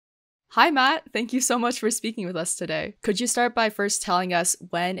Hi, Matt. Thank you so much for speaking with us today. Could you start by first telling us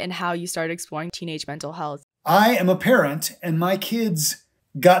when and how you started exploring teenage mental health? I am a parent, and my kids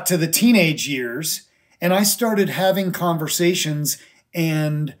got to the teenage years, and I started having conversations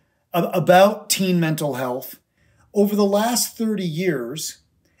and about teen mental health over the last 30 years.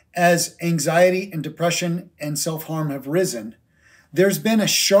 As anxiety and depression and self-harm have risen, there's been a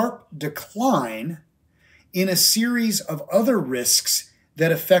sharp decline in a series of other risks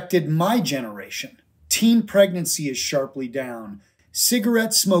that affected my generation. Teen pregnancy is sharply down.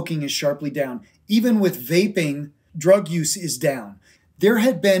 Cigarette smoking is sharply down. Even with vaping, drug use is down. There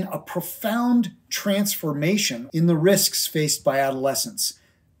had been a profound transformation in the risks faced by adolescents.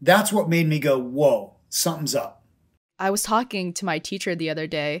 That's what made me go, whoa, something's up. I was talking to my teacher the other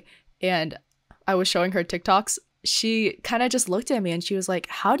day and I was showing her TikToks. She kind of just looked at me and she was like,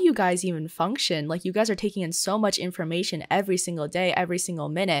 how do you guys even function? Like, you guys are taking in so much information every single day, every single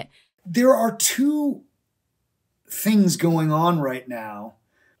minute. There are two things going on right now.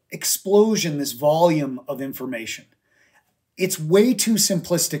 Explosion, this volume of information. It's way too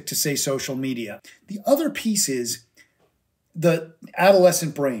simplistic to say social media. The other piece is the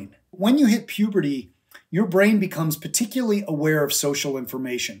adolescent brain. When you hit puberty, your brain becomes particularly aware of social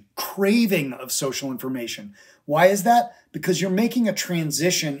information, craving of social information. Why is that? Because you're making a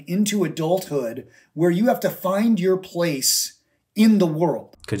transition into adulthood where you have to find your place in the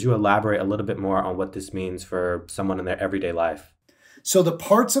world. Could you elaborate a little bit more on what this means for someone in their everyday life? So the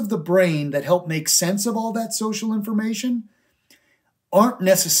parts of the brain that help make sense of all that social information aren't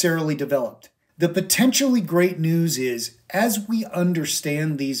necessarily developed. The potentially great news is, as we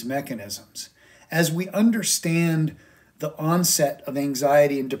understand these mechanisms, as we understand the onset of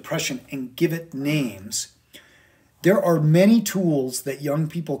anxiety and depression and give it names, there are many tools that young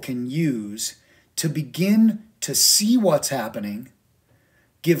people can use to begin to see what's happening,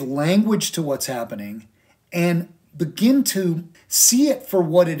 give language to what's happening, and begin to see it for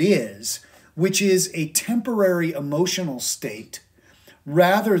what it is, which is a temporary emotional state,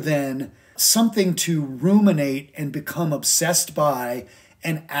 rather than something to ruminate and become obsessed by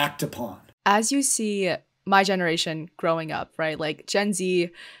and act upon. As you see my generation growing up, right? Like Gen Z,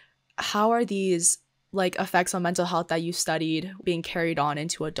 how are these effects on mental health that you studied being carried on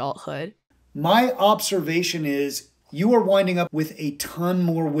into adulthood? My observation is you are winding up with a ton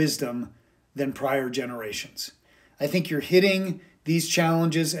more wisdom than prior generations. I think you're hitting these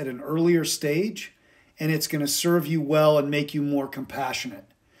challenges at an earlier stage, and it's going to serve you well and make you more compassionate.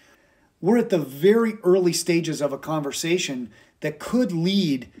 We're at the very early stages of a conversation that could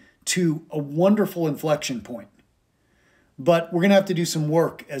lead to a wonderful inflection point. But we're going to have to do some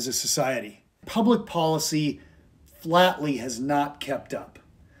work as a society. Public policy flatly has not kept up.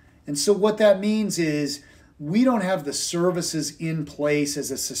 And so what that means is we don't have the services in place as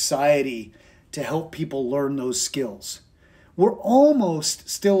a society to help people learn those skills. We're almost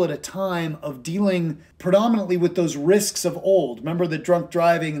still at a time of dealing predominantly with those risks of old. Remember the drunk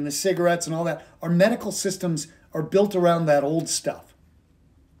driving and the cigarettes and all that? Our medical systems are built around that old stuff.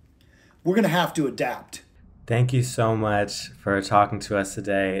 We're going to have to adapt. Thank you so much for talking to us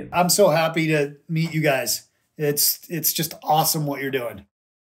today. I'm so happy to meet you guys. It's just awesome what you're doing.